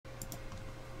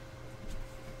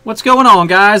What's going on,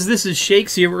 guys? This is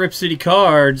Shakes here at Rip City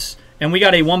Cards, and we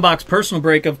got a one-box personal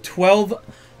break of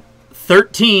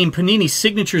 12/13 Panini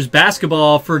Signatures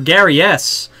Basketball for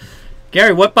GaryS.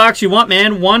 Gary, what box you want,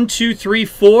 man? 1, 2, 3,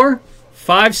 4,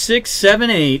 5, 6,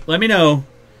 7, 8. Let me know.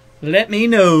 Let me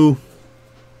know.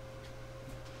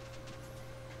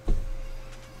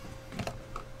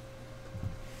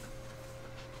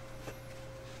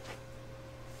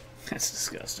 That's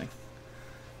disgusting.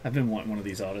 I've been wanting one of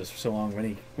these autos for so long.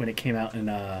 When it came out in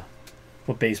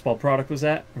what baseball product was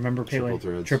that? Remember Triple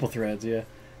Threads. Triple Threads, yeah.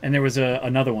 And there was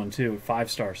another one too,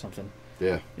 5-star something.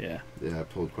 Yeah. Yeah. Yeah, I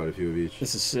pulled quite a few of each.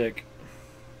 This is sick.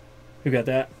 Who got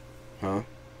that? Huh?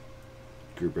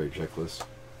 Group break checklist.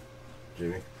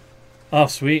 Jamie. Oh,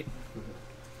 sweet.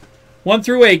 1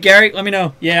 through 8, Gary. Let me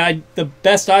know. Yeah, the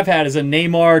best I've had is a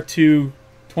Neymar to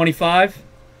 25,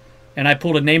 and I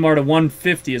pulled a Neymar to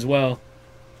 150 as well.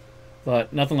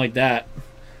 But nothing like that.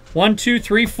 1, 2,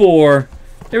 3, 4.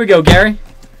 There we go, Gary.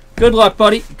 Good luck,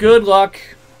 buddy. Good luck.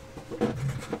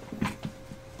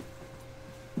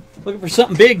 Looking for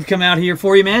something big to come out here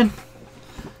for you, man.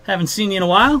 Haven't seen you in a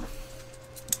while.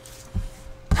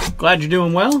 Glad you're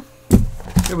doing well.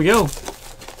 Here we go.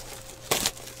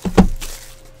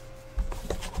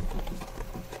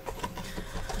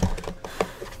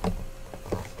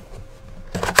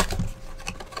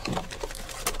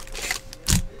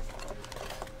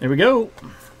 There we go.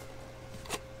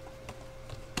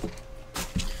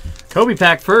 Kobe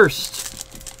pack first.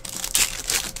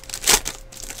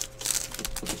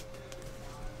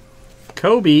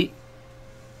 Kobe.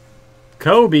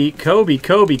 Kobe, Kobe,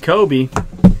 Kobe, Kobe.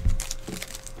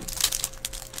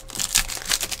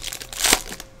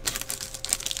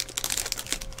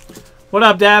 What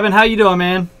up, Davin? How you doing,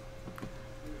 man?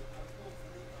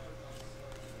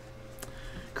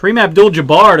 Kareem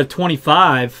Abdul-Jabbar to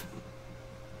 25.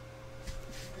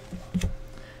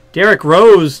 Derrick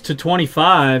Rose to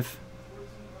 25.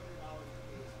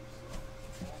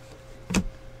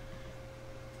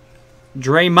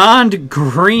 Draymond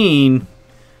Green.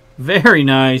 Very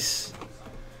nice.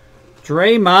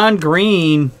 Draymond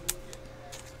Green.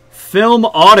 Film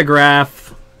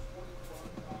autograph.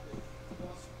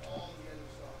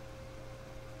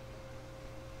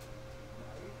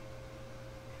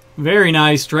 Very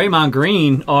nice. Draymond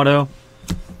Green auto.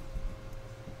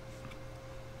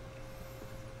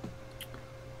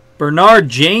 Bernard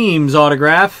James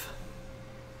autograph.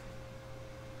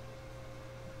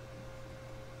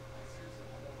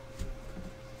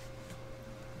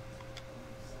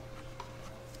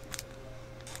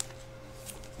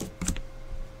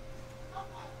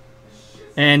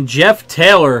 And Jeff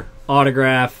Taylor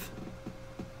autograph.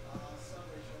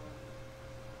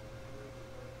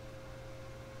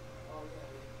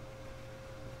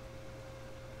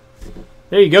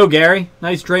 There you go, Gary.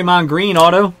 Nice Draymond Green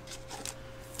auto.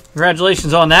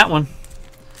 Congratulations on that one.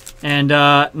 And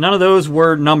none of those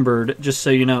were numbered, just so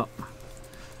you know.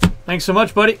 Thanks so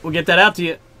much, buddy. We'll get that out to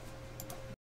you.